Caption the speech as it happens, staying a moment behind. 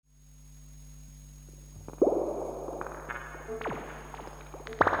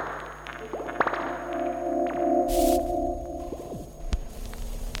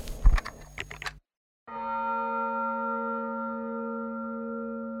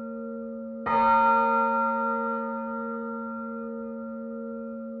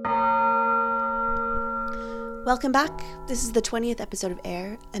Welcome back. This is the 20th episode of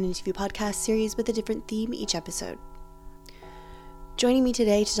Air, an interview podcast series with a different theme each episode. Joining me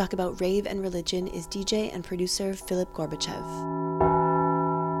today to talk about rave and religion is DJ and producer Philip Gorbachev.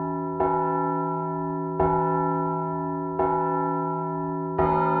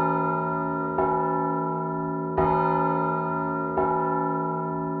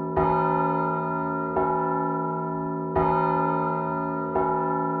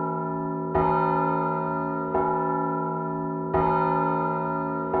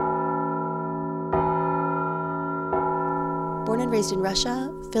 Born and raised in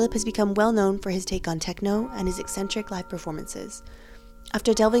Russia, Philip has become well known for his take on techno and his eccentric live performances.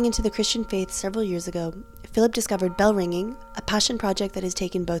 After delving into the Christian faith several years ago, Philip discovered bell ringing, a passion project that has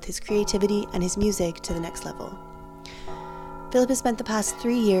taken both his creativity and his music to the next level. Philip has spent the past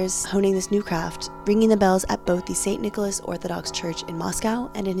 3 years honing this new craft, ringing the bells at both the St. Nicholas Orthodox Church in Moscow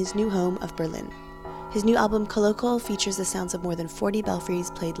and in his new home of Berlin. His new album, Kolokol, features the sounds of more than 40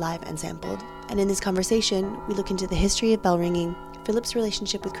 belfries played live and sampled. And in this conversation, we look into the history of bell ringing, Philip's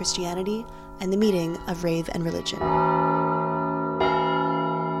relationship with Christianity, and the meeting of rave and religion.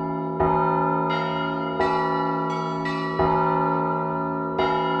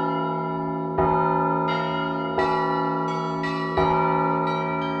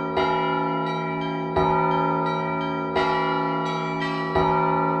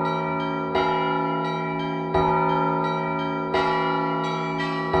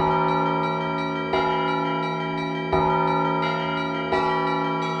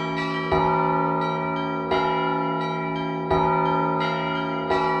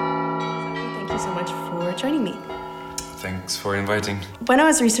 Joining me. Thanks for inviting. When I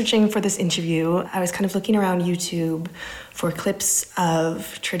was researching for this interview, I was kind of looking around YouTube for clips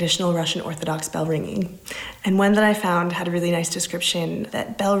of traditional Russian Orthodox bell ringing. And one that I found had a really nice description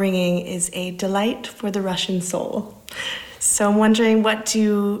that bell ringing is a delight for the Russian soul. So I'm wondering, what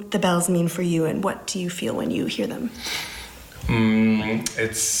do the bells mean for you and what do you feel when you hear them?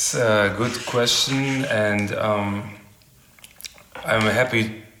 It's a good question, and I'm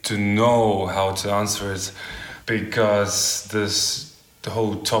happy to know how to answer it, because the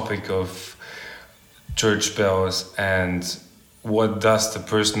whole topic of church bells and what does the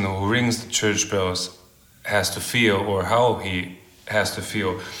person who rings the church bells has to feel, or how he has to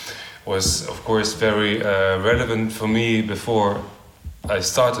feel, was of course very relevant for me before I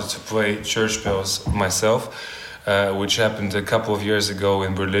started to play church bells myself, which happened a couple of years ago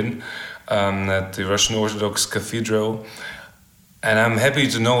in Berlin at the Russian Orthodox Cathedral. And I'm happy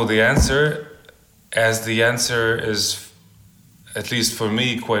to know the answer, as the answer is, at least for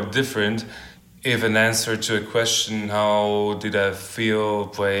me, quite different. If an answer to a question, how did I feel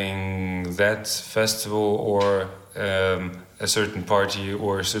playing that festival or a certain party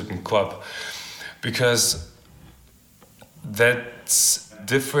or a certain club? Because that's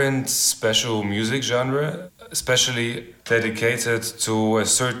different special music genre, especially dedicated to a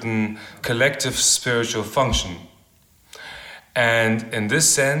certain collective spiritual function. And in this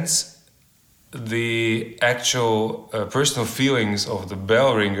sense, the actual personal feelings of the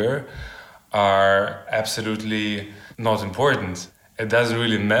bell ringer are absolutely not important. It doesn't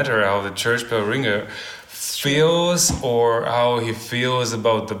really matter how the church bell ringer feels or how he feels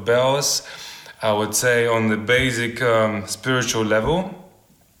about the bells, I would say, on the basic spiritual level.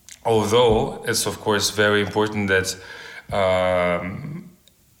 Although it's of course very important that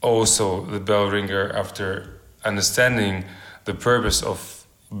also the bell ringer, after understanding the purpose of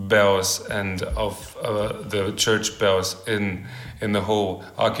bells and of the church bells in the whole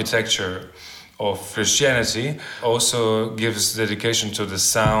architecture of Christianity, also gives dedication to the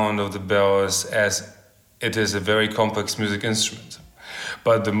sound of the bells, as it is a very complex music instrument.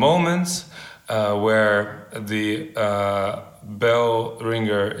 But the moment where the bell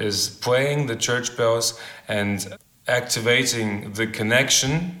ringer is playing the church bells and activating the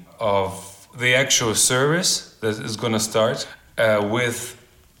connection of the actual service that is going to start with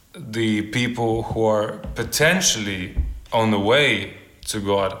the people who are potentially on the way to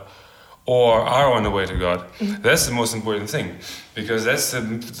God or are on the way to God. Mm-hmm. That's the most important thing, because that's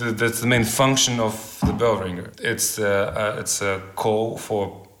the main function of the bell ringer. It's a call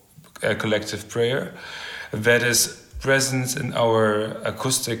for a collective prayer that is present in our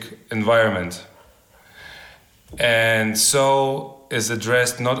acoustic environment, and so is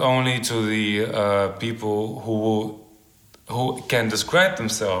addressed not only to the people who can describe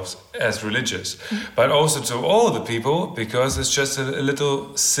themselves as religious, but also to all the people, because it's just a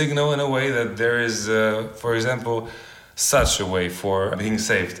little signal in a way that there is, for example, such a way for being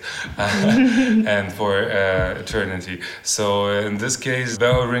saved and for eternity. So in this case,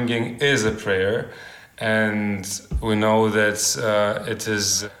 bell ringing is a prayer, and we know that it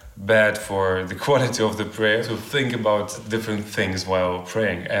is bad for the quality of the prayer to think about different things while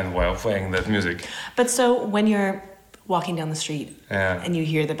praying and while playing that music. But so when you're walking down the street and you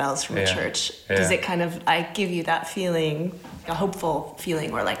hear the bells from a church, does it kind of like give you that feeling, a hopeful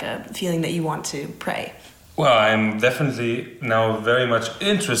feeling, or like a feeling that you want to pray? Well, I'm definitely now very much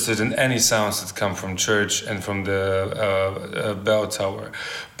interested in any sounds that come from church and from the bell tower.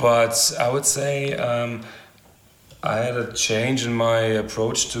 But I would say I had a change in my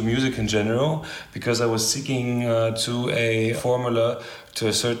approach to music in general, because I was seeking to a formula, to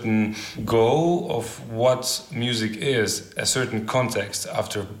a certain goal of what music is, a certain context.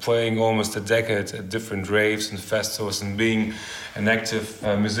 After playing almost a decade at different raves and festivals and being an active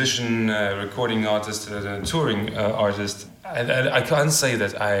musician, recording artist, and touring artist, I can't say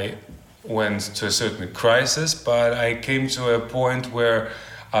that I went to a certain crisis, but I came to a point where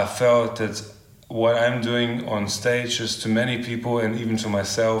I felt that what I'm doing on stage is, to many people and even to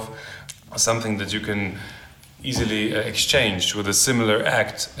myself, something that you can easily exchange with a similar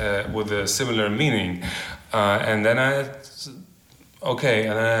act, with a similar meaning. And then I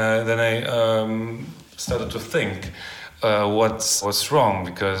started to think what's wrong,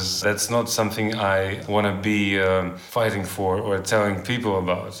 because that's not something I want to be fighting for or telling people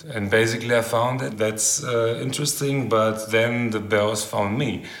about. And basically I found that that's interesting, but then the bells found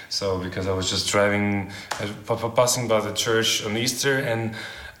me. So because I was just driving, passing by the church on Easter, and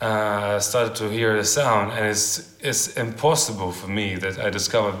started to hear the sound, and it's impossible for me that I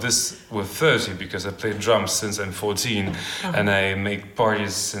discovered this with 30, because I played drums since I'm 14 and I make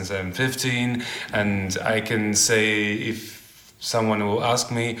parties since I'm 15, and I can say, if someone will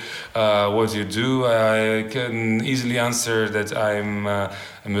ask me what you do, I can easily answer that I'm a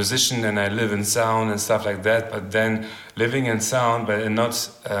musician and I live in sound and stuff like that. But then living in sound but not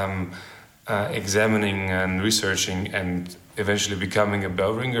examining and researching and eventually becoming a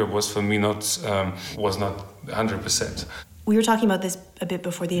bell ringer was for me not 100%. We were talking about this a bit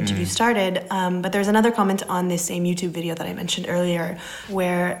before the interview started, but there's another comment on this same YouTube video that I mentioned earlier,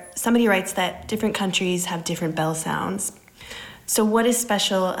 where somebody writes that different countries have different bell sounds. So what is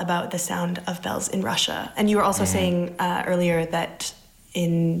special about the sound of bells in Russia? And you were also saying earlier that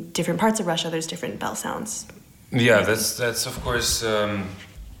in different parts of Russia there's different bell sounds. Yeah, that's of course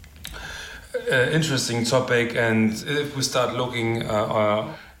interesting topic. And if we start looking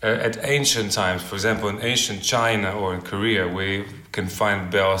at ancient times, for example, in ancient China or in Korea, we can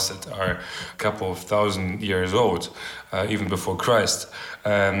find bells that are a couple of thousand years old, even before Christ.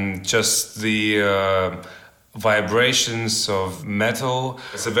 Just the vibrations of metal,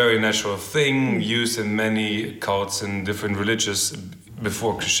 it's a very natural thing used in many cults and different religions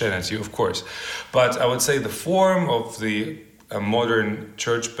before Christianity, of course. But I would say the form of the modern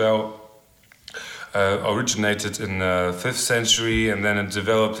church bell originated in the 5th century, and then it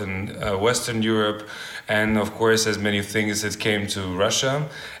developed in Western Europe, and of course as many things it came to Russia,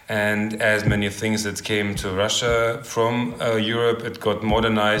 and as many things that came to Russia from Europe, it got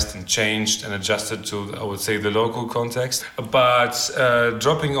modernized and changed and adjusted to, I would say, the local context. But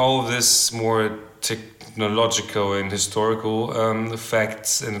dropping all of this more technological and historical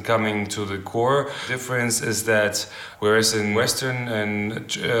facts and coming to the core difference is that whereas in Western and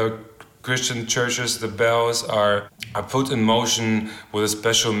Christian churches, the bells are put in motion with a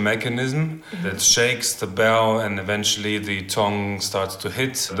special mechanism that shakes the bell, and eventually the tongue starts to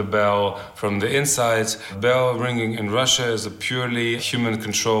hit the bell from the inside. Bell ringing in Russia is a purely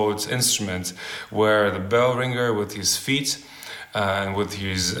human-controlled instrument, where the bell ringer with his feet and with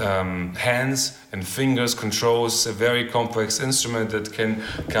his hands and fingers controls a very complex instrument that can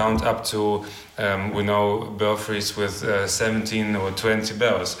count up to, we know, belfries with 17 or 20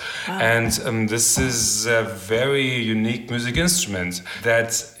 bells. Wow. And this is a very unique music instrument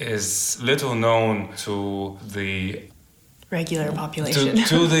that is little known to the regular population.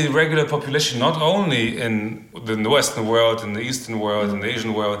 To the regular population, not only in the Western world, in the Eastern world, in the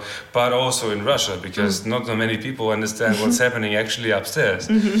Asian world, but also in Russia, because not many people understand what's happening actually upstairs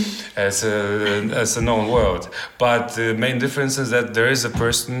as a known world. But the main difference is that there is a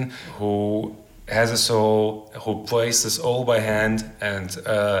person who has a soul, who plays this all by hand, and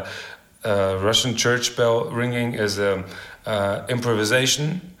Russian church bell ringing is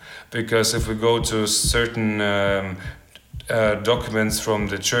improvisation, because if we go to certain documents from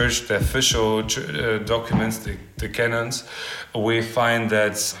the church, the official documents, the canons, we find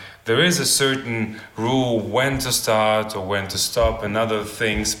that there is a certain rule when to start or when to stop and other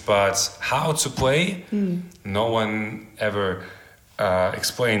things, but how to play, no one ever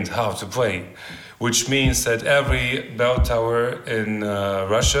explained how to play. Which means that every bell tower in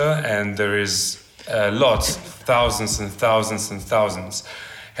Russia, and there is lots, thousands and thousands and thousands,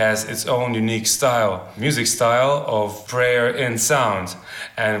 has its own unique style, music style of prayer in sound.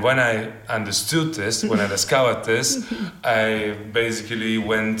 And when I understood this, when I discovered this, I basically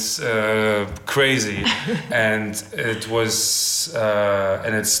went crazy. And it was,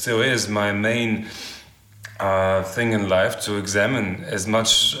 and it still is, my main thing in life to examine as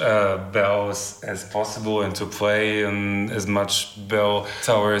much bells as possible and to play in as much bell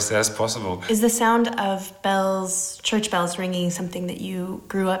towers as possible. Is the sound of bells, church bells ringing, something that you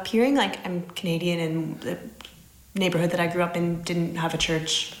grew up hearing? Like, I'm Canadian, and the neighborhood that I grew up in didn't have a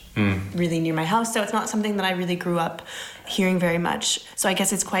church really near my house, so it's not something that I really grew up hearing very much. So I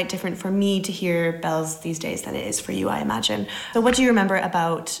guess it's quite different for me to hear bells these days than it is for you, I imagine. So what do you remember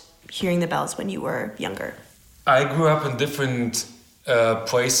about hearing the bells when you were younger? I grew up in different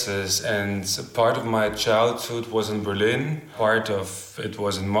places, and part of my childhood was in Berlin, part of it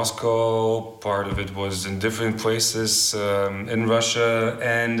was in Moscow, part of it was in different places in Russia,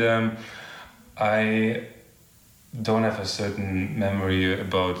 and I don't have a certain memory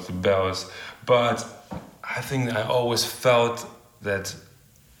about the bells, but I think I always felt that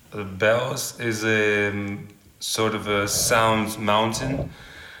the bells is a sort of a sound mountain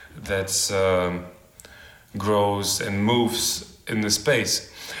that's grows and moves in the space.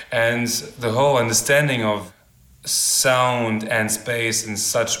 And the whole understanding of sound and space in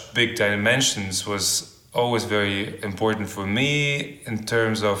such big dimensions was always very important for me in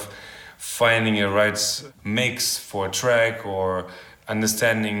terms of finding a right mix for a track or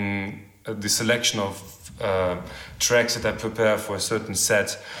understanding the selection of tracks that I prepare for a certain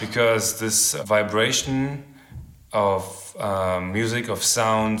set, because this vibration of music, of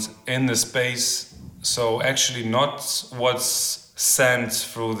sound in the space, so actually not what's sent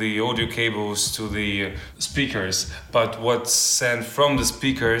through the audio cables to the speakers, but what's sent from the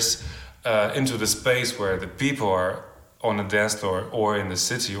speakers into the space where the people are on a dance floor or in the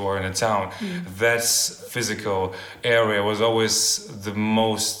city or in a town. That physical area was always the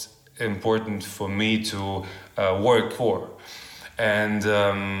most important for me to work for. And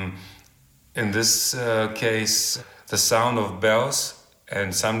in this case, the sound of bells,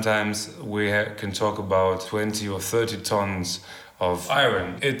 and sometimes we can talk about 20 or 30 tons of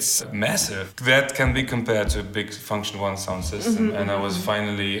iron. It's massive. That can be compared to a big Function One sound system. And I was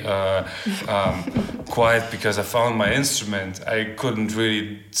finally quiet because I found my instrument. I couldn't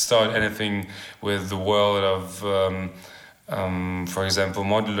really start anything with the world of, for example,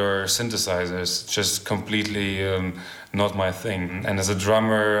 modular synthesizers. Just completely not my thing. And as a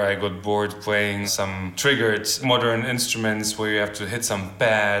drummer, I got bored playing some triggered modern instruments where you have to hit some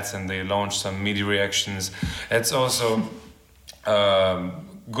pads and they launch some MIDI reactions. It's also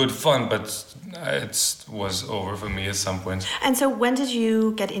good fun, but it was over for me at some point. And so when did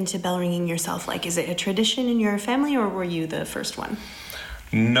you get into bell ringing yourself? Like, is it a tradition in your family, or were you the first one?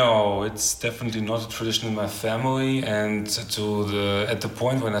 No, it's definitely not a tradition in my family, and at the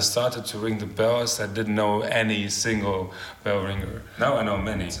point when I started to ring the bells, I didn't know any single bell ringer. Now I know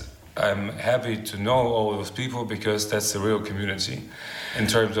many. I'm happy to know all those people because that's the real community. In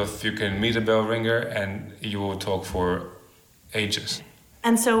terms of you can meet a bell ringer and you will talk for ages.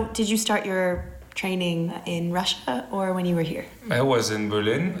 And so did you start your training in Russia or when you were here? I was in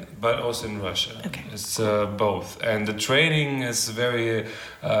Berlin, but also in Russia. Okay. It's both. And the training is a very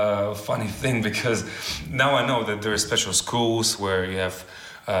funny thing because now I know that there are special schools where you have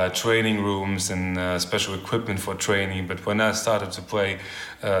training rooms and special equipment for training. But when I started to play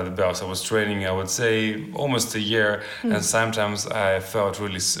the bells, I was training, I would say, almost a year. And sometimes I felt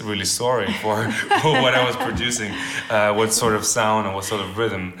really sorry for what I was producing, what sort of sound and what sort of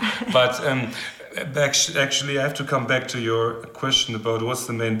rhythm. But actually, I have to come back to your question about what's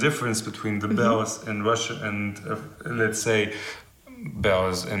the main difference between the bells in Russia and, let's say,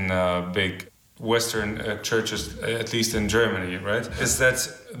 bells in big Western churches, at least in Germany, right? Is that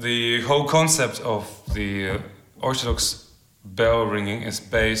the whole concept of the Orthodox bell ringing is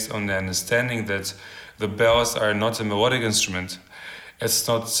based on the understanding that the bells are not a melodic instrument. It's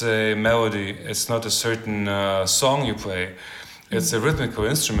not a melody. It's not a certain song you play. It's a rhythmical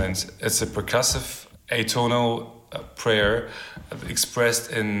instrument. It's a percussive, atonal prayer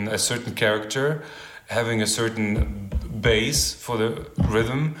expressed in a certain character, having a certain bass for the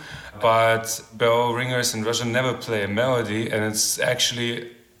rhythm. But bell ringers in Russia never play a melody, and it's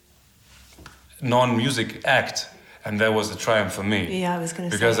actually non-music act. And that was a triumph for me. Yeah, I was going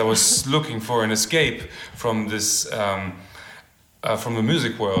to say. Because I was looking for an escape from this, from the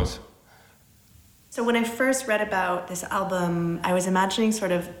music world. So when I first read about this album, I was imagining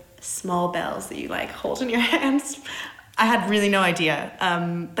sort of small bells that you like hold in your hands. I had really no idea.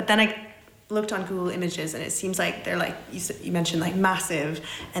 But then I looked on Google Images, and it seems like they're like you mentioned, like massive,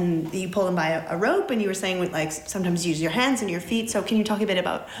 and you pull them by a rope, and you were saying with like sometimes you use your hands and your feet. So can you talk a bit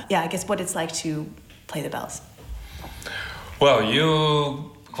about I guess what it's like to play the bells? Well,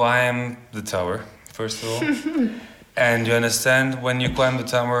 you climb the tower first of all, and you understand when you climb the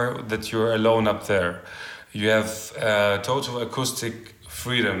tower that you're alone up there. You have total acoustic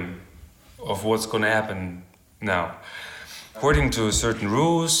freedom of what's going to happen now. According to certain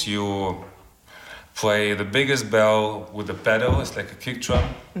rules, you play the biggest bell with the pedal. It's like a kick drum,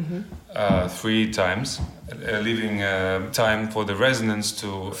 3 times, leaving time for the resonance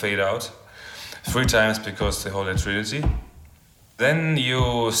to fade out. 3 times because the Holy Trinity. Then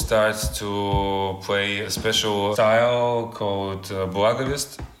you start to play a special style called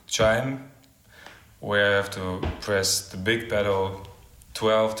Blagovest chime, where you have to press the big pedal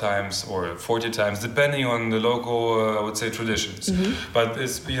 12 times or 40 times, depending on the local, I would say, traditions. But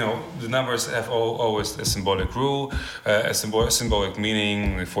it's, the numbers have always a symbolic rule, a symbolic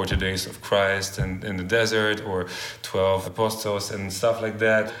meaning, the 40 days of Christ and in the desert, or 12 apostles and stuff like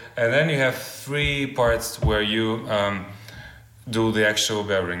that. And then you have 3 parts where you do the actual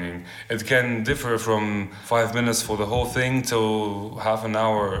bell ringing. It can differ from 5 minutes for the whole thing to half an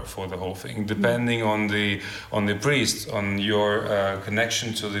hour for the whole thing, depending on the priest, on your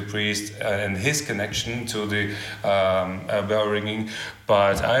connection to the priest and his connection to the bell ringing.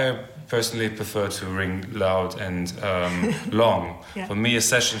 But I personally prefer to ring loud and long. For me, a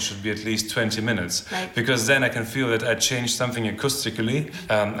session should be at least 20 minutes, because then I can feel that I changed something acoustically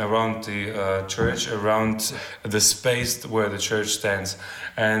around the church, around the space where the church stands.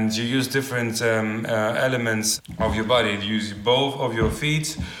 And you use different elements of your body. You use both of your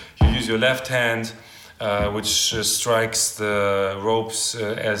feet, you use your left hand, which strikes the ropes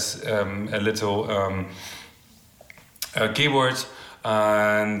as a little keyboard.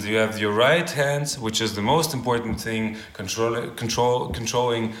 And you have your right hand, which is the most important thing, controlling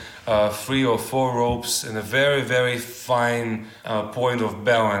 3 or 4 ropes in a very, very fine point of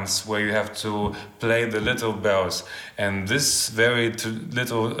balance, where you have to play the little bells. And this very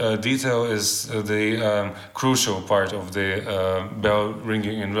little detail is the crucial part of the bell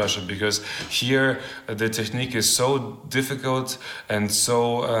ringing in Russia, because here the technique is so difficult and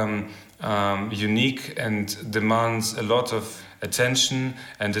so unique and demands a lot of attention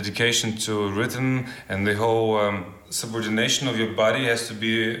and dedication to rhythm, and the whole subordination of your body has to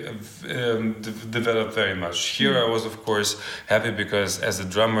be developed very much. Here I was, of course, happy because as a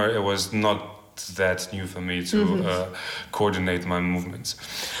drummer it was not that new for me to coordinate my movements.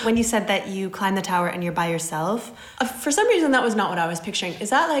 When you said that you climb the tower and you're by yourself, for some reason that was not what I was picturing. Is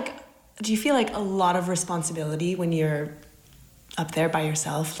that like, do you feel like a lot of responsibility when you're up there by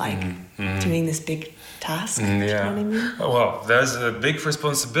yourself, like doing this big task? Do you know what I mean? Well, there's a big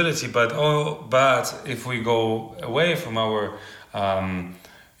responsibility, but if we go away from our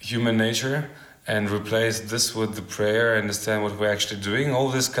human nature and replace this with the prayer, understand what we're actually doing, all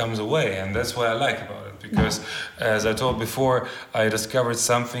this comes away. And that's what I like about it, because as I told before, I discovered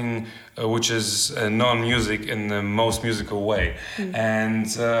something which is non-music in the most musical way. And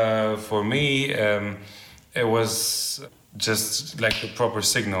for me, it was just like the proper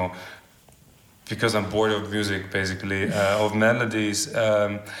signal, because I'm bored of music, basically, of melodies,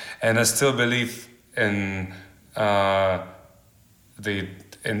 and I still believe in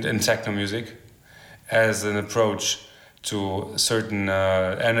techno music as an approach to certain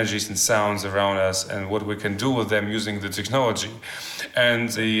energies and sounds around us, and what we can do with them using the technology. And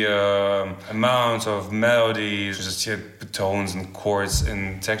the amount of melodies, just tones and chords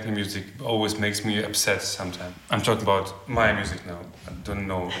in techno music always makes me upset sometimes. I'm talking about my music now. I don't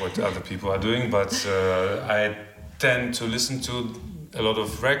know what other people are doing, but I tend to listen to a lot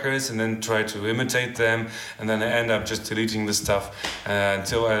of records and then try to imitate them, and then I end up just deleting the stuff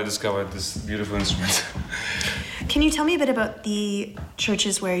until I discovered this beautiful instrument. Can you tell me a bit about the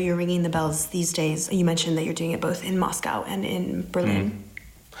churches where you're ringing the bells these days? You mentioned that you're doing it both in Moscow and in Berlin.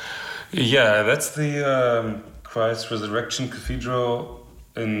 Yeah, that's the Christ Resurrection Cathedral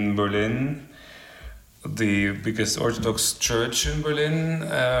in Berlin, the biggest Orthodox church in Berlin,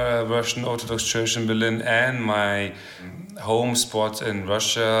 Russian Orthodox Church in Berlin, and my home spot in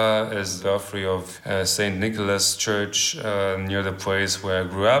Russia is the belfry of St. Nicholas Church near the place where I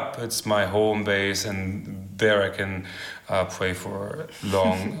grew up. It's my home base, and there I can play for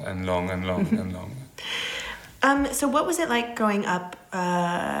long and long and long and long. So what was it like growing up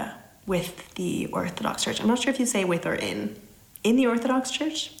with the Orthodox Church? I'm not sure if you say with or in the Orthodox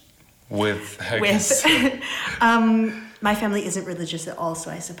Church? With. My family isn't religious at all,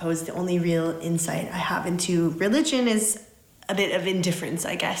 so I suppose the only real insight I have into religion is a bit of indifference,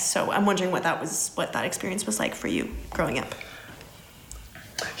 I guess. So I'm wondering what that experience was like for you growing up.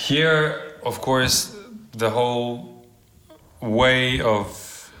 Here, of course, the whole way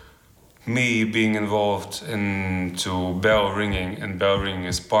of me being involved into bell ringing, and bell ringing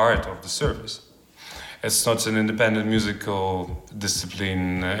is part of the service. It's not an independent musical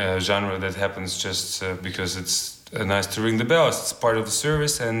discipline genre that happens just because it's nice to ring the bells. It's part of the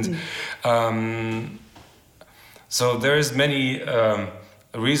service, and so there's many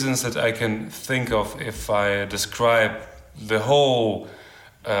reasons that I can think of if I describe the whole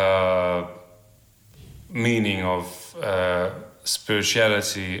meaning of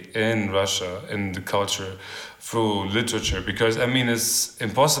spirituality in Russia, in the culture, through literature. Because, I mean, it's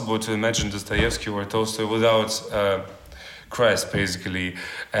impossible to imagine Dostoevsky or Tolstoy without Christ, basically.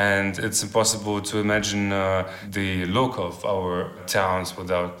 And it's impossible to imagine the look of our towns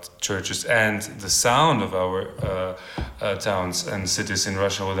without churches, and the sound of our towns and cities in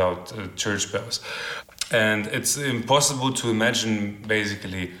Russia without church bells. And it's impossible to imagine,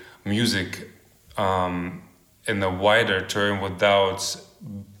 basically, music in a wider term without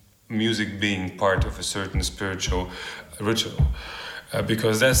music being part of a certain spiritual ritual.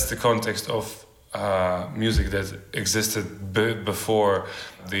 Because that's the context of music that existed before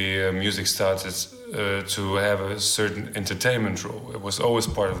the music started to have a certain entertainment role. It was always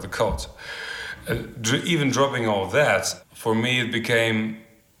part of the cult. Even dropping all that, for me it became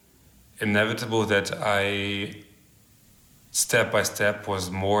inevitable that I, step by step, was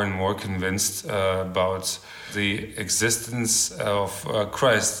more and more convinced about the existence of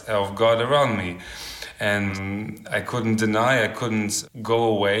Christ, of God around me. And I couldn't deny, I couldn't go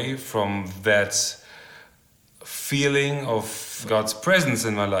away from that feeling of God's presence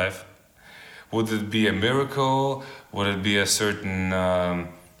in my life. Would it be a miracle? Would it be a certain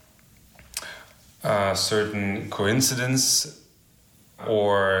coincidence?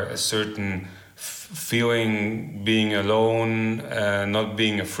 Or a certain feeling, being alone, not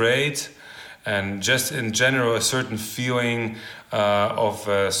being afraid, and just in general a certain feeling of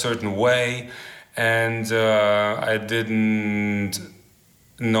a certain way. And I didn't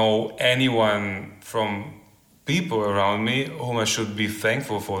know anyone from people around me whom I should be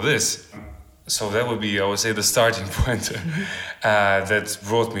thankful for this. So that would be, I would say, the starting point that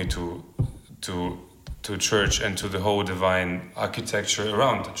brought me to church and to the whole divine architecture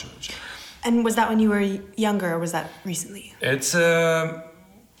around the church. And was that when you were younger, or was that recently? It's a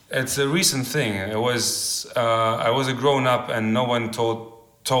recent thing. It was I was a grown up and no one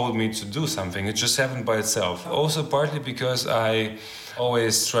told me to do something. It just happened by itself. Also partly because I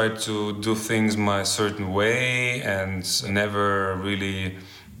always tried to do things my certain way and never really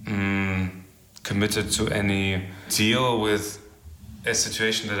committed to any deal with a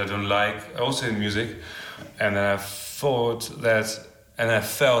situation that I don't like, also in music. And then I thought that, and I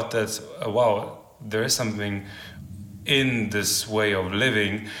felt that, wow, there is something in this way of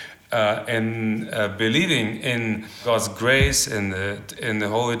living, and believing in God's grace, in the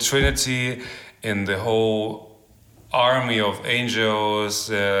Holy Trinity, in the whole army of angels,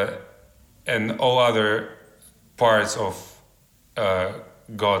 and all other parts of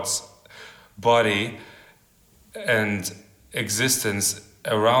God's body and existence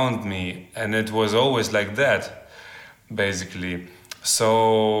around me. And it was always like that, basically.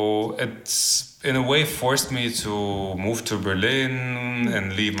 So it's in a way forced me to move to Berlin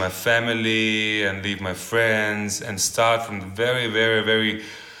and leave my family and leave my friends and start from the very, very, very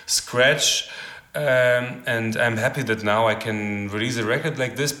scratch. And I'm happy that now I can release a record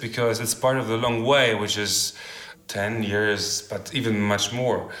like this, because it's part of the long way, which is 10 years, but even much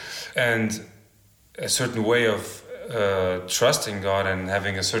more. And a certain way of trusting God and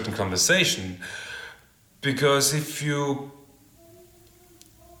having a certain conversation. Because if you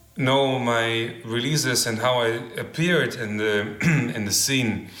know my releases and how I appeared in the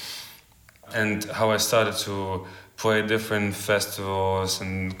scene, and how I started to play different festivals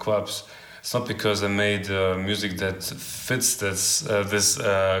and clubs, it's not because I made music that fits this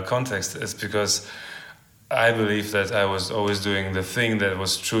context. It's because I believe that I was always doing the thing that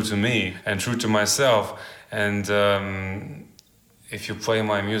was true to me and true to myself. And if you play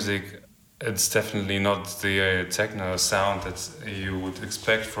my music, it's definitely not the techno sound that you would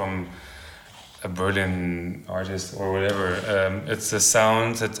expect from a Berlin artist or whatever. It's a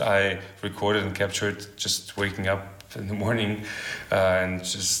sound that I recorded and captured just waking up in the morning and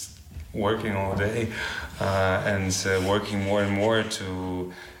just working all day and working more and more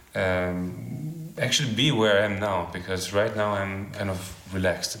to actually be where I am now, because right now I'm kind of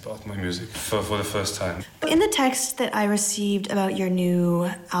relaxed about my music for the first time. In the text that I received about your new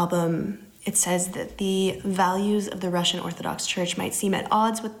album, it says that the values of the Russian Orthodox Church might seem at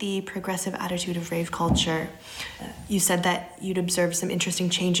odds with the progressive attitude of rave culture. You said that you'd observed some interesting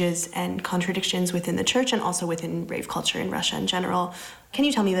changes and contradictions within the church and also within rave culture in Russia in general. Can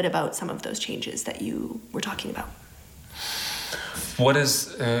you tell me a bit about some of those changes that you were talking about? What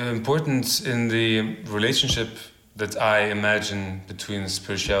is important in the relationship that I imagine between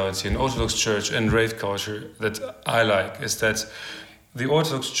spirituality and Orthodox Church and rave culture that I like is that the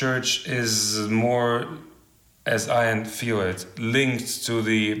Orthodox Church is more, as I feel it, linked to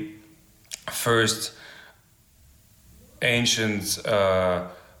the first ancient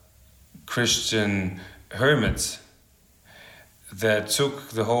Christian hermits that took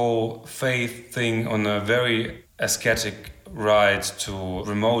the whole faith thing on a very ascetic ride to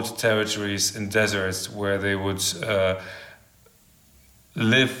remote territories in deserts where they would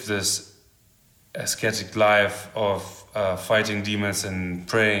live this ascetic life of fighting demons and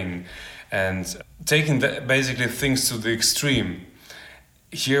praying and taking basically things to the extreme.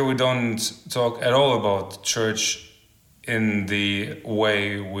 Here we don't talk at all about church in the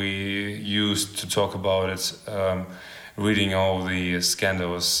way we used to talk about it, reading all the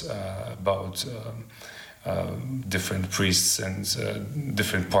scandals about different priests and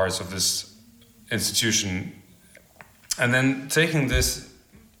different parts of this institution. And then taking this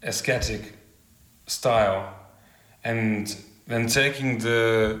ascetic style and then taking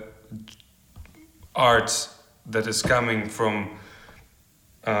the art that is coming from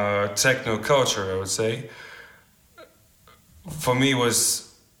techno culture, I would say, for me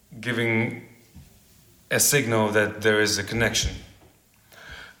was giving a signal that there is a connection,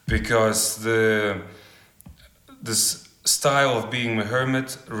 because this style of being a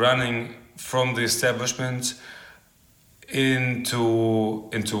hermit, running from the establishment into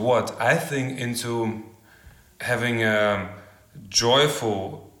what? I think into having a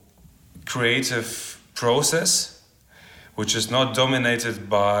joyful creative process which is not dominated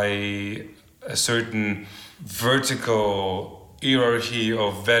by a certain vertical hierarchy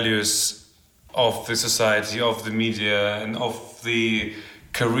of values of the society, of the media, and of the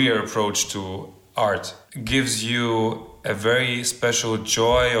career approach to art. It gives you a very special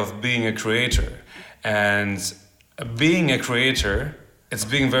joy of being a creator. And being a creator, it's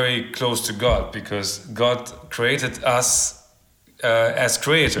being very close to God, because God created us as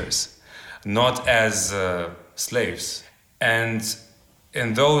creators, not as slaves. And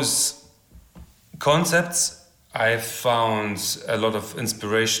in those concepts, I found a lot of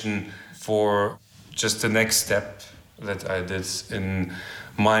inspiration for just the next step that I did in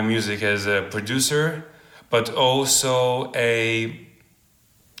my music as a producer, but also a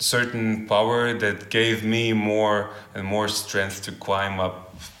certain power that gave me more and more strength to climb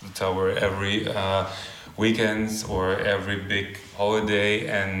up the tower every weekend or every big holiday,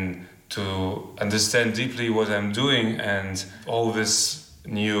 and to understand deeply what I'm doing. And all this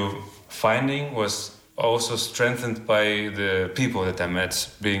new finding was also strengthened by the people that I met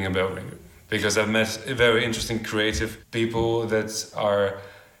being a bell ringer, because I've met very interesting creative people that are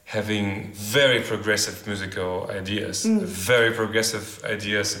having very progressive musical ideas, very progressive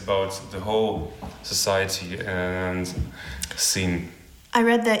ideas about the whole society and scene. I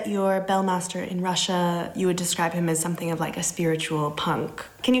read that your bellmaster in Russia, you would describe him as something of like a spiritual punk.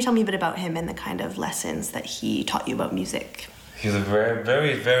 Can you tell me a bit about him and the kind of lessons that he taught you about music? He's a very,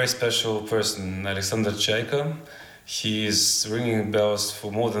 very, very special person, Alexander Chaika. He's ringing bells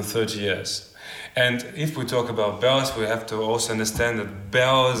for more than 30 years. And if we talk about bells, we have to also understand that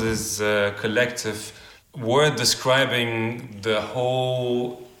bells is a collective word describing the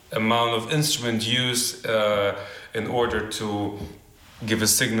whole amount of instrument used in order to give a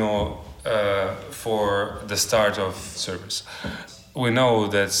signal for the start of service. We know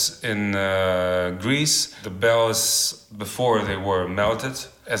that in Greece, the bells, before they were melted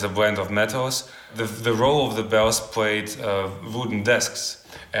as a blend of metals, the role of the bells played wooden desks.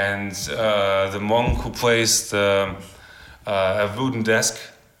 And the monk who plays a wooden desk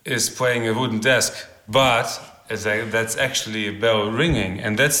is playing a wooden desk, but that's actually a bell ringing,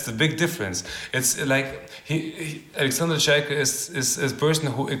 and that's the big difference. It's like Alexander Chaika is a person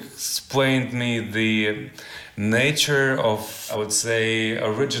who explained me the nature of, I would say,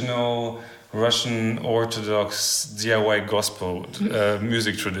 original Russian Orthodox DIY gospel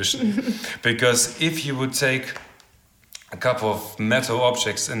music tradition. Because if you would take a couple of metal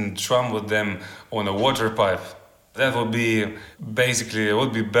objects and drum with them on a water pipe, that would be basically, it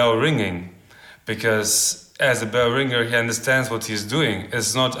would be bell ringing. Because as a bell ringer, he understands what he's doing.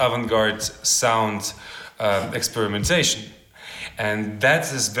 It's not avant-garde sound experimentation. And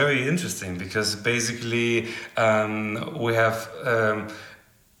that is very interesting, because basically we have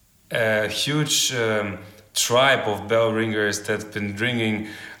a huge tribe of bell ringers that's been ringing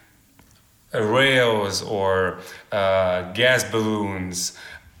rails or gas balloons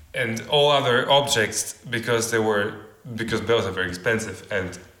and all other objects because bells are very expensive.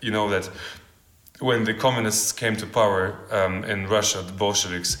 And you know that when the communists came to power in Russia, the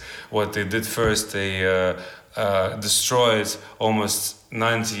Bolsheviks, what they did first, they destroyed almost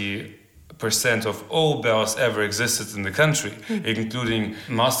 90% of all bells ever existed in the country, including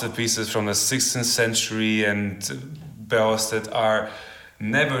masterpieces from the 16th century and bells that are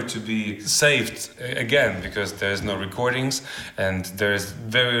never to be saved again because there's no recordings and there's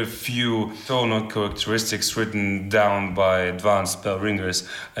very few tonal characteristics written down by advanced bell ringers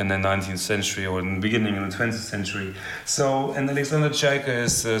in the 19th century or in the beginning of the 20th century. So, and Alexander Chaika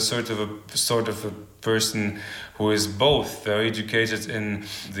is sort of a person who is both very educated in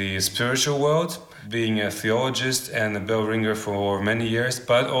the spiritual world, being a theologist and a bell ringer for many years,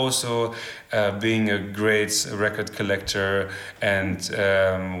 but also being a great record collector and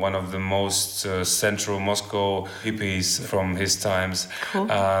one of the most central Moscow hippies from his times, cool.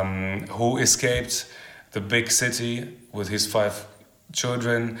 Who escaped the big city with his 5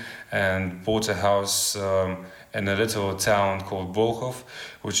 children and bought a house in a little town called Volkhov,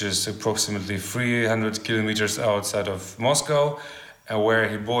 which is approximately 300 kilometers outside of Moscow, where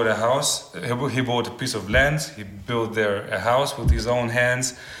he bought a house. He bought a piece of land. He built there a house with his own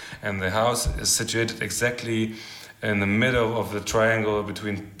hands, and the house is situated exactly in the middle of the triangle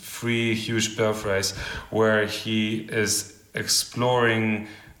between 3 huge belfries, where he is exploring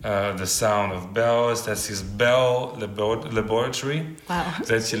the sound of bells. That's his bell laboratory. Wow.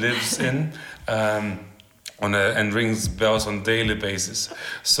 That he lives in. And rings bells on a daily basis.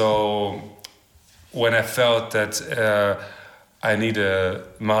 So when I felt that I need a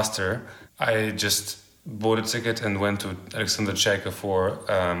master, I just bought a ticket and went to Alexander Chaika for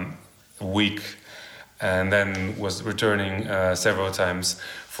a week, and then was returning several times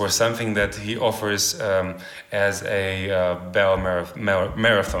for something that he offers as a bell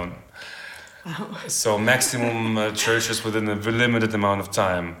marathon. Wow. So maximum churches within a limited amount of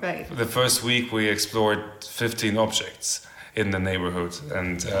time. Right. The first week we explored 15 objects in the neighborhood,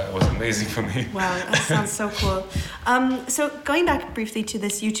 and it was amazing for me. Wow, that sounds so cool. So going back briefly to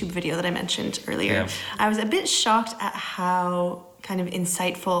this YouTube video that I mentioned earlier, I was a bit shocked at how kind of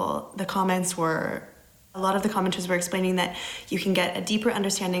insightful the comments were. A lot of the commenters were explaining that you can get a deeper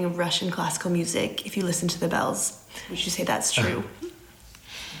understanding of Russian classical music if you listen to the bells. Would you say that's true?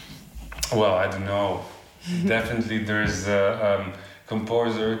 Well, I don't know. Definitely there's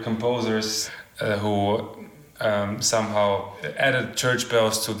composers who somehow added church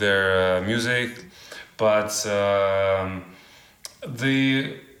bells to their music, but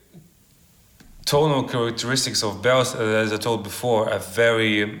the tonal characteristics of bells, as I told before, are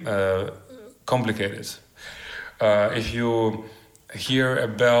very complicated. If you hear a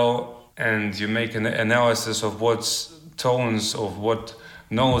bell and you make an analysis of what tones of what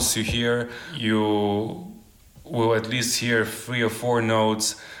notes you hear, you will at least hear 3 or 4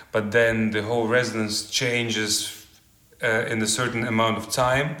 notes, but then the whole resonance changes in a certain amount of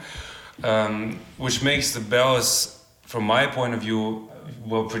time, which makes the bells, from my point of view,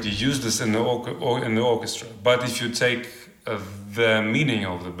 pretty useless in the orchestra. But if you take the meaning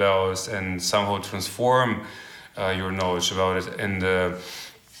of the bells and somehow transform your knowledge about it in the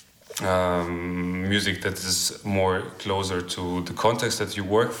music that is more closer to the context that you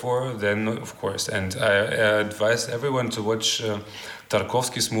work for, then of course. And I advise everyone to watch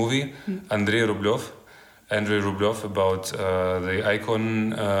Tarkovsky's movie, Andrei Rublev, about the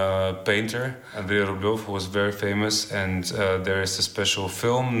icon painter Andrei Rublev, who was very famous, and there is a special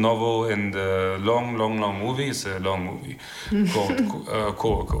novel in the long movie. It's a long movie called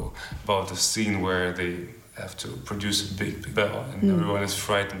Kolokol, about the scene where they have to produce a big bell, and everyone is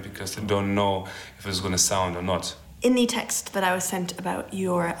frightened because they don't know if it's going to sound or not. In the text that I was sent about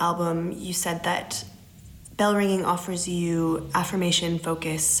your album, you said that bell ringing offers you affirmation,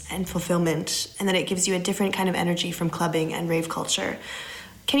 focus, and fulfillment, and that it gives you a different kind of energy from clubbing and rave culture.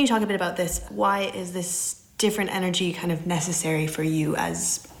 Can you talk a bit about this? Why is this different energy kind of necessary for you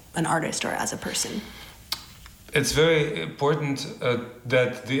as an artist or as a person? It's very important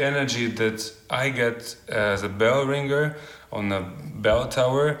that the energy that I get as a bell ringer on a bell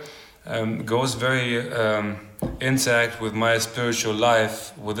tower goes very intact with my spiritual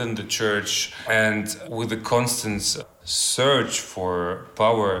life within the church, and with the constant search for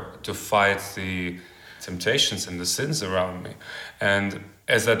power to fight the temptations and the sins around me. And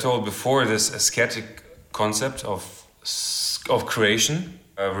as I told before, this ascetic concept of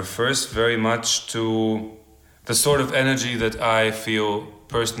refers very much to the sort of energy that I feel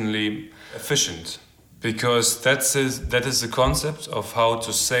personally efficient, because that is the concept of how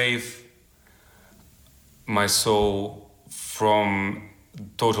to save my soul from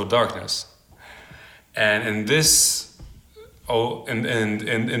total darkness. And in this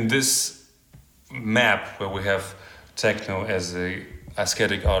in this map where we have techno as a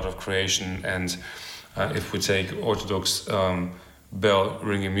ascetic art of creation, and if we take Orthodox bell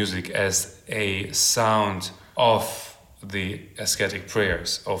ringing music as a sound of the ascetic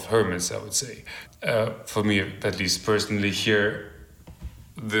prayers of hermits, I would say. For me, at least personally, here,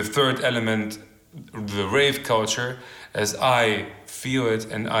 the third element, the rave culture, as I feel it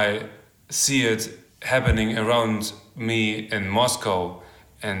and I see it happening around me in Moscow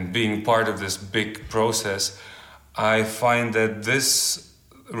and being part of this big process, I find that this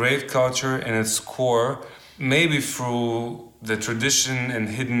rave culture in its core, maybe through the tradition and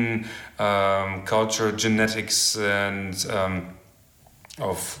hidden culture, genetics, and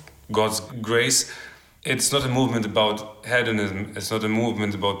of God's grace, it's not a movement about hedonism, it's not a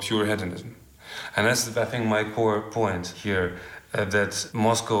movement about pure hedonism. And that's, I think, my core point here, that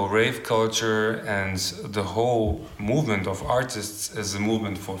Moscow rave culture and the whole movement of artists is a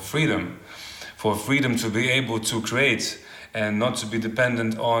movement for freedom to be able to create and not to be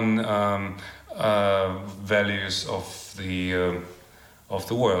dependent on values of the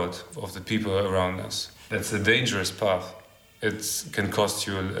world, of the people around us. That's a dangerous path. It can cost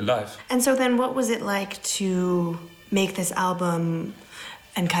you a life. And so then what was it like to make this album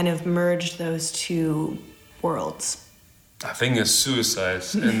and kind of merge those two worlds? I think it's suicide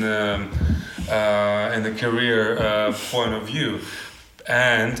in the career point of view.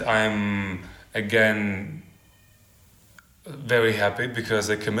 And I'm, again, very happy because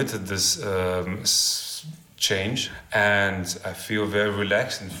I committed this change, and I feel very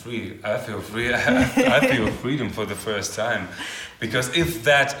relaxed and free. I feel free. I feel freedom for the first time, because if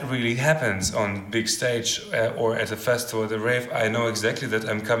that really happens on big stage or at a festival, at a rave, I know exactly that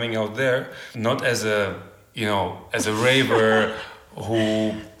I'm coming out there not as a raver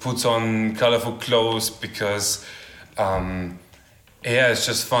who puts on colorful clothes because it's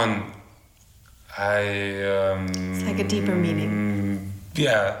just fun. It's like a deeper meaning.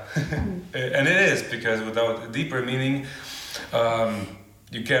 Yeah, and it is, because without a deeper meaning,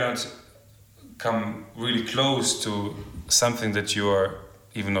 you cannot come really close to something that you are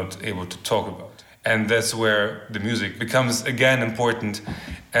even not able to talk about. And that's where the music becomes again important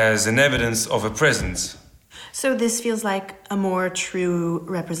as an evidence of a presence. So this feels like a more true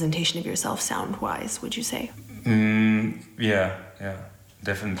representation of yourself sound-wise, would you say? Yeah,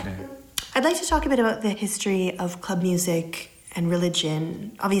 definitely. I'd like to talk a bit about the history of club music and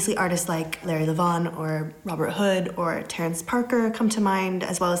religion. Obviously, artists like Larry Levan or Robert Hood or Terrence Parker come to mind,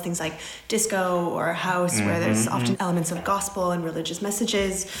 as well as things like disco or house, where there's often elements of gospel and religious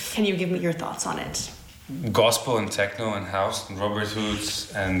messages. Can you give me your thoughts on it? Gospel and techno and house and Robert Hood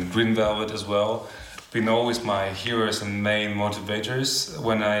and Green Velvet as well been always my heroes and main motivators.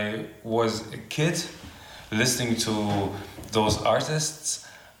 When I was a kid, listening to those artists,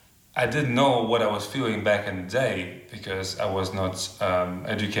 I didn't know what I was feeling back in the day, because I was not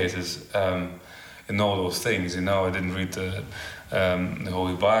educated in all those things. I didn't read the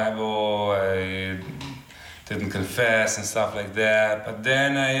Holy Bible, I didn't confess and stuff like that. But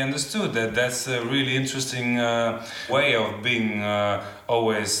then I understood that that's a really interesting way of being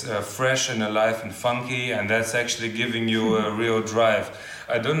always fresh and alive and funky, and that's actually giving you a real drive.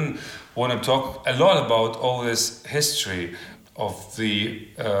 I don't want to talk a lot about all this history of the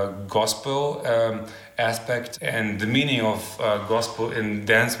gospel aspect and the meaning of gospel in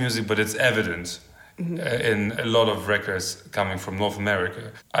dance music, but it's evident in a lot of records coming from North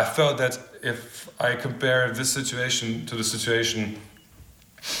America. I felt that if I compare this situation to the situation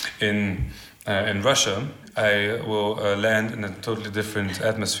in Russia, I will land in a totally different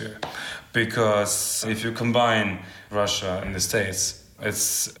atmosphere. Because if you combine Russia and the States,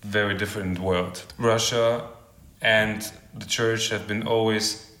 it's a very different world. Russia and the church have been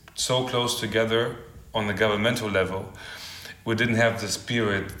always so close together on the governmental level. We didn't have the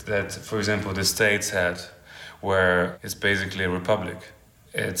spirit that, for example, the States had, where it's basically a republic.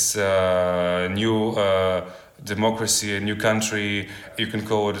 It's a new democracy, a new country. You can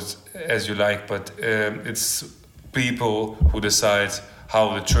call it as you like, but it's people who decide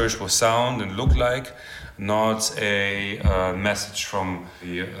how the church will sound and look like, not a message from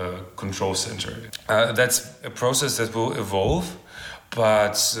the control center. That's a process that will evolve,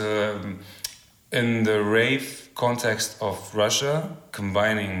 but in the rave context of Russia,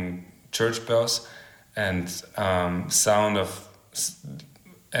 combining church bells and sound of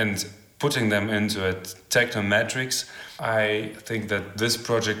and putting them into a techno matrix. I think that this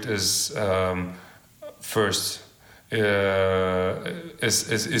project is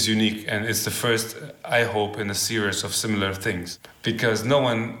is unique, and it's the first, I hope, in a series of similar things, because no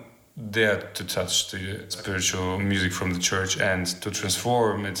one dared to touch the spiritual music from the church and to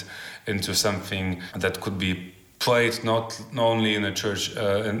transform it into something that could be played not only in a church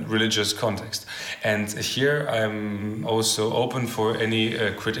in religious context. And here I'm also open for any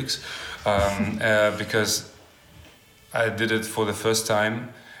critics, because I did it for the first time,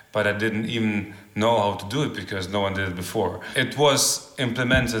 but I didn't even know how to do it because no one did it before. It was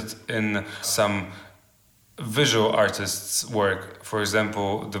implemented in some visual artists' work, for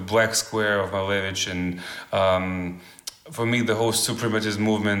example, the Black Square of Malevich, and for me the whole suprematism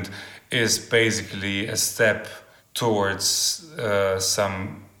movement is basically a step towards some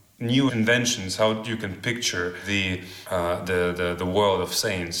new inventions, how you can picture the world of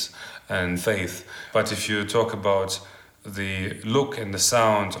saints and faith. But if you talk about the look and the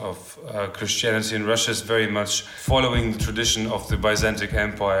sound of Christianity in Russia, is very much following the tradition of the Byzantine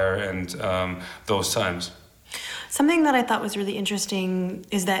Empire and those times. Something that I thought was really interesting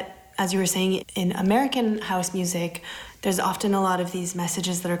is that, as you were saying, in American house music, there's often a lot of these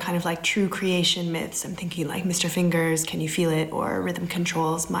messages that are kind of like true creation myths. I'm thinking like Mr. Fingers, Can You Feel It? Or Rhythm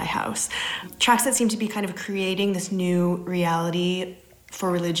Control's My House. Tracks that seem to be kind of creating this new reality for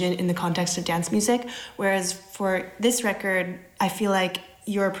religion in the context of dance music. Whereas for this record, I feel like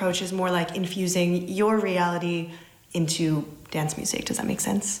your approach is more like infusing your reality into dance music. Does that make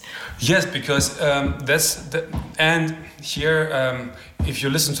sense? Yes, because and here, if you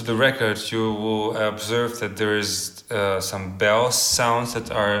listen to the record, you will observe that there is some bell sounds that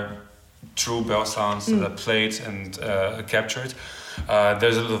are true bell sounds that are played and captured.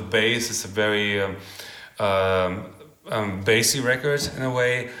 There's a little bass. It's a very bassy record in a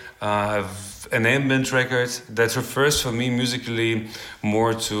way. An ambient record that refers for me musically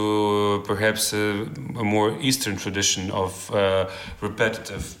more to perhaps a more Eastern tradition of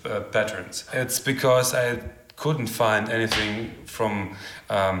repetitive patterns. It's because I couldn't find anything from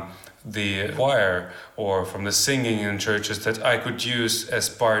the choir or from the singing in churches that I could use as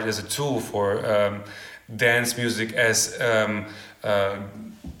a tool for dance music, as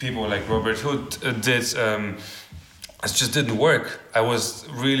people like Robert Hood did. It just didn't work. I was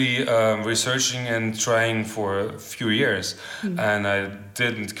really researching and trying for a few years, and I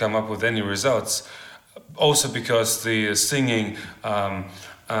didn't come up with any results. Also because the singing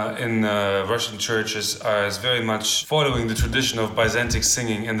in Russian churches is very much following the tradition of Byzantine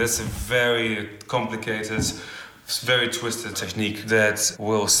singing, and that's a very complicated, very twisted technique that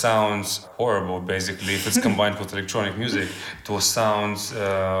will sound horrible, basically, if it's combined with electronic music. It will sound...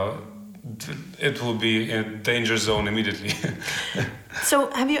 it will be in a danger zone immediately. So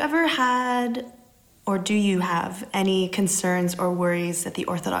have you ever had, or do you have, any concerns or worries that the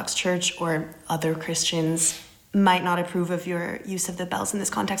Orthodox Church or other Christians might not approve of your use of the bells in this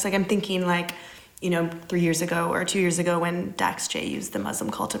context? Like I'm thinking 3 years ago or 2 years ago when Dax J used the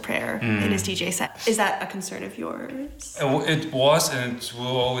Muslim call to prayer in his DJ set. Is that a concern of yours? It was, and it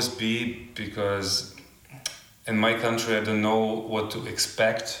will always be, because in my country, I don't know what to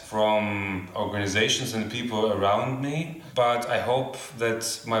expect from organizations and people around me, but I hope that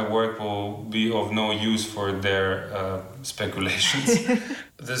my work will be of no use for their speculations.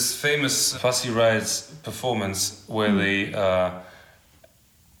 This famous Pussy Riots performance where they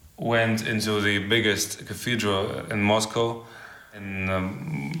went into the biggest cathedral in Moscow in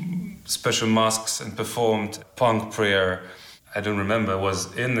special masks and performed punk prayer. I don't remember, it was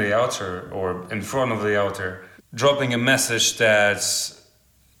in the altar or in front of the altar, dropping a message that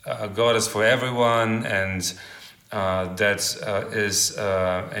God is for everyone, and that is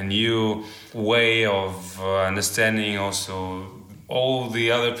a new way of understanding also all the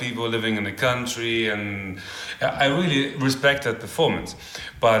other people living in the country. And I really respect that performance.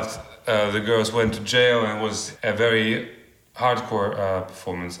 But the girls went to jail, and it was a very hardcore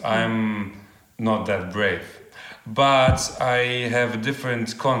performance. I'm not that brave. But I have a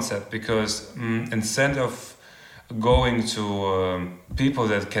different concept, because instead of going to people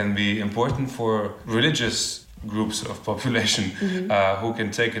that can be important for religious groups of population who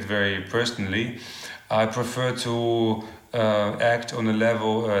can take it very personally, I prefer to act on a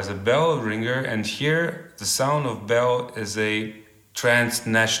level as a bell ringer, and here the sound of bell is a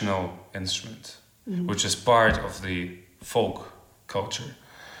transnational instrument, which is part of the folk culture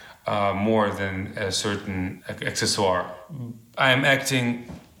more than a certain accessoire. I am acting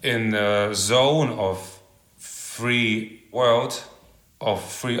in a zone of free world, of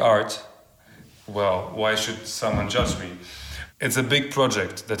free art. Well, why should someone judge me? It's a big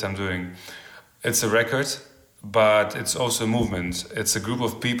project that I'm doing. It's a record, but it's also a movement. It's a group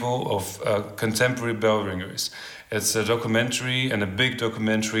of people, of contemporary bell ringers. It's a documentary, and a big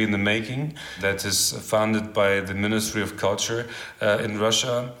documentary in the making, that is funded by the Ministry of Culture in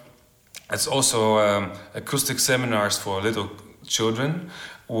Russia. It's also acoustic seminars for little children,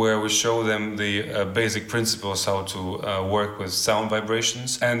 where we show them the basic principles how to work with sound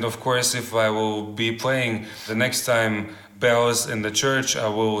vibrations. And of course, if I will be playing the next time bells in the church, I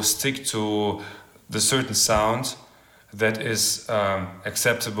will stick to the certain sound that is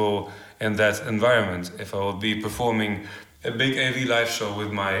acceptable in that environment. If I will be performing a big AV live show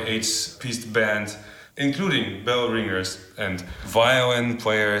with my 8-piece band, including bell ringers and violin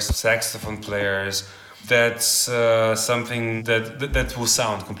players, saxophone players, that's something that will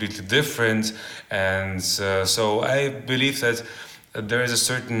sound completely different. And so I believe that there is a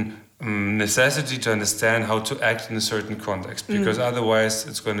certain necessity to understand how to act in a certain context, because otherwise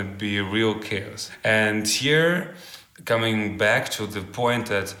it's going to be real chaos. And here, coming back to the point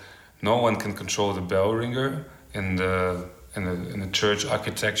that no one can control the bell ringer in the church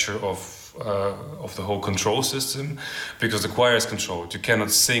architecture of the whole control system, because the choir is controlled. You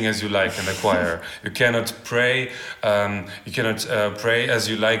cannot sing as you like in the choir. You cannot pray. You cannot pray as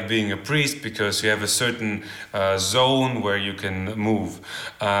you like being a priest, because you have a certain zone where you can move,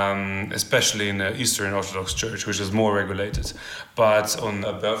 especially in the Eastern Orthodox Church, which is more regulated. But on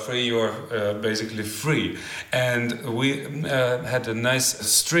a belfry, you are basically free. And we had a nice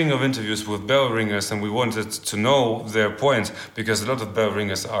string of interviews with bell ringers, and we wanted to know their point, because a lot of bell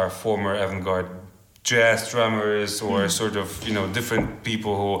ringers are former avant-garde jazz drummers, or sort of, different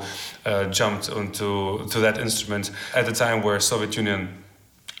people who jumped onto that instrument at the time where Soviet Union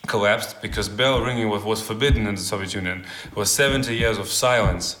collapsed, because bell ringing was forbidden in the Soviet Union. It was 70 years of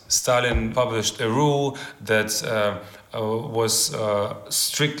silence. Stalin published a rule that was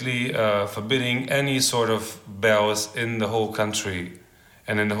strictly forbidding any sort of bells in the whole country.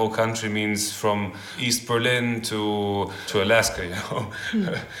 And in the whole country means from East Berlin to Alaska,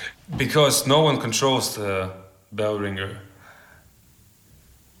 because no one controls the bell ringer.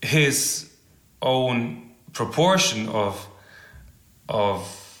 His own proportion of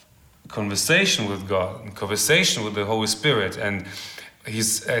conversation with God, and conversation with the Holy Spirit, and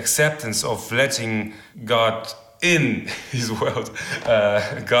his acceptance of letting God in his world,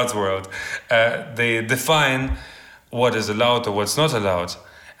 God's world, they define what is allowed or what's not allowed.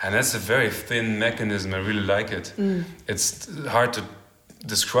 And that's a very thin mechanism. I really like it. It's hard to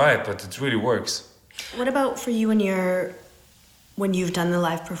describe, but it really works. What about for you when you've done the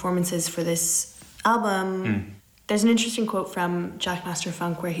live performances for this album? There's an interesting quote from Jackmaster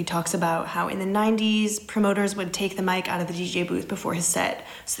Funk where he talks about how in the 90s, promoters would take the mic out of the DJ booth before his set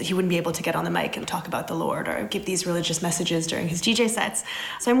so that he wouldn't be able to get on the mic and talk about the Lord or give these religious messages during his DJ sets.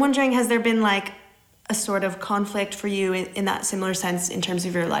 So I'm wondering, has there been like a sort of conflict for you in that similar sense in terms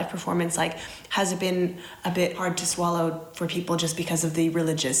of your live performance? Like, has it been a bit hard to swallow for people just because of the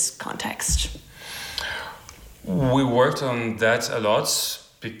religious context? We worked on that a lot,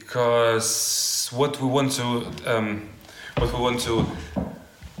 because what we want to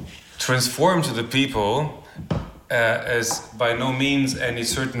transform to the people is by no means any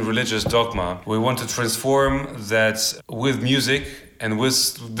certain religious dogma. We want to transform that with music, and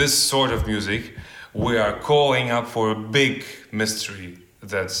with this sort of music, we are calling up for a big mystery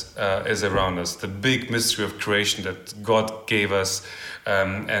that is around us, the big mystery of creation that God gave us,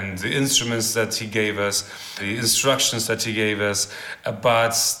 and the instruments that he gave us, the instructions that he gave us,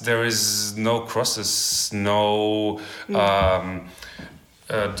 but there is no crosses, no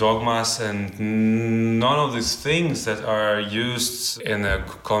dogmas, and none of these things that are used in a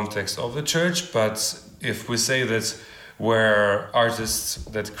context of the church. But if we say that we're artists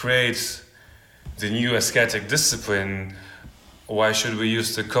that create the new ascetic discipline, why should we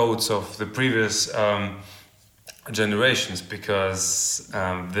use the codes of the previous generations? Because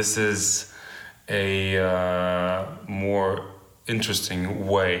this is a more interesting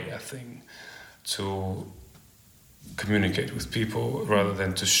way, I think, to communicate with people, rather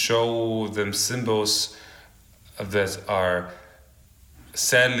than to show them symbols that are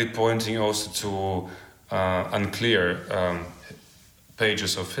sadly pointing also to unclear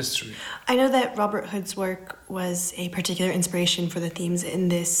pages of history. I know that Robert Hood's work was a particular inspiration for the themes in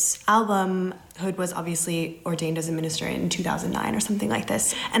this album. Hood was obviously ordained as a minister in 2009 or something like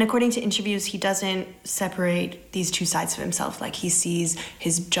this. And according to interviews, he doesn't separate these two sides of himself. Like, he sees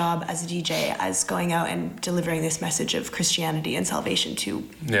his job as a DJ as going out and delivering this message of Christianity and salvation to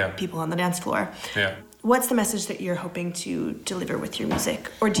people on the dance floor. Yeah. What's the message that you're hoping to deliver with your music?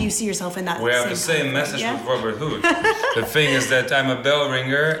 Or do you see yourself in that? We have the same message yeah? with Robert Hood. The thing is that I'm a bell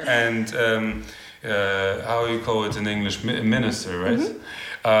ringer and how you call it in English, minister, right?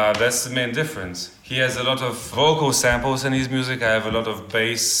 Mm-hmm. That's the main difference. He has a lot of vocal samples in his music. I have a lot of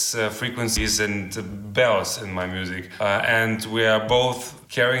bass frequencies and bells in my music. And we are both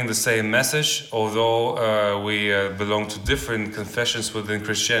carrying the same message, although we belong to different confessions within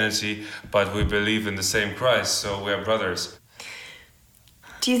Christianity, but we believe in the same Christ, so we are brothers.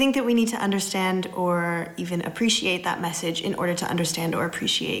 Do you think that we need to understand or even appreciate that message in order to understand or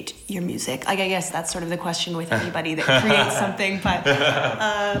appreciate your music? Like, I guess that's sort of the question with anybody that creates something,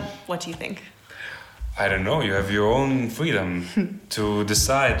 but what do you think? I don't know, you have your own freedom to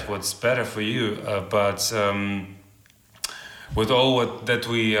decide what's better for you, but with all that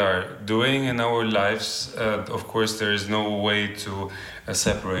we are doing in our lives, of course there is no way to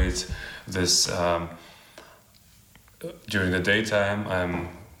separate this. During the daytime I'm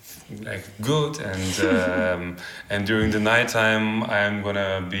like good, and and during the nighttime I'm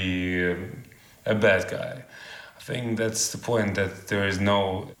gonna be a bad guy. I think that's the point, that there is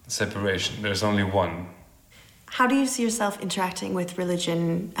no separation, there's only one. How do you see yourself interacting with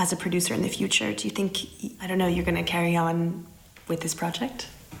religion as a producer in the future? Do you think, I don't know, you're gonna carry on with this project?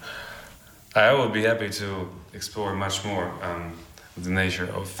 I will be happy to explore much more the nature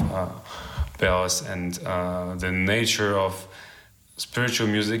of bells and the nature of spiritual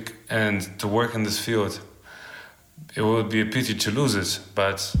music, and to work in this field. It would be a pity to lose it,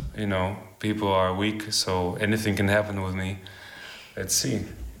 but you know, people are weak, so anything can happen with me. Let's see.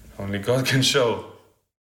 Only God can show.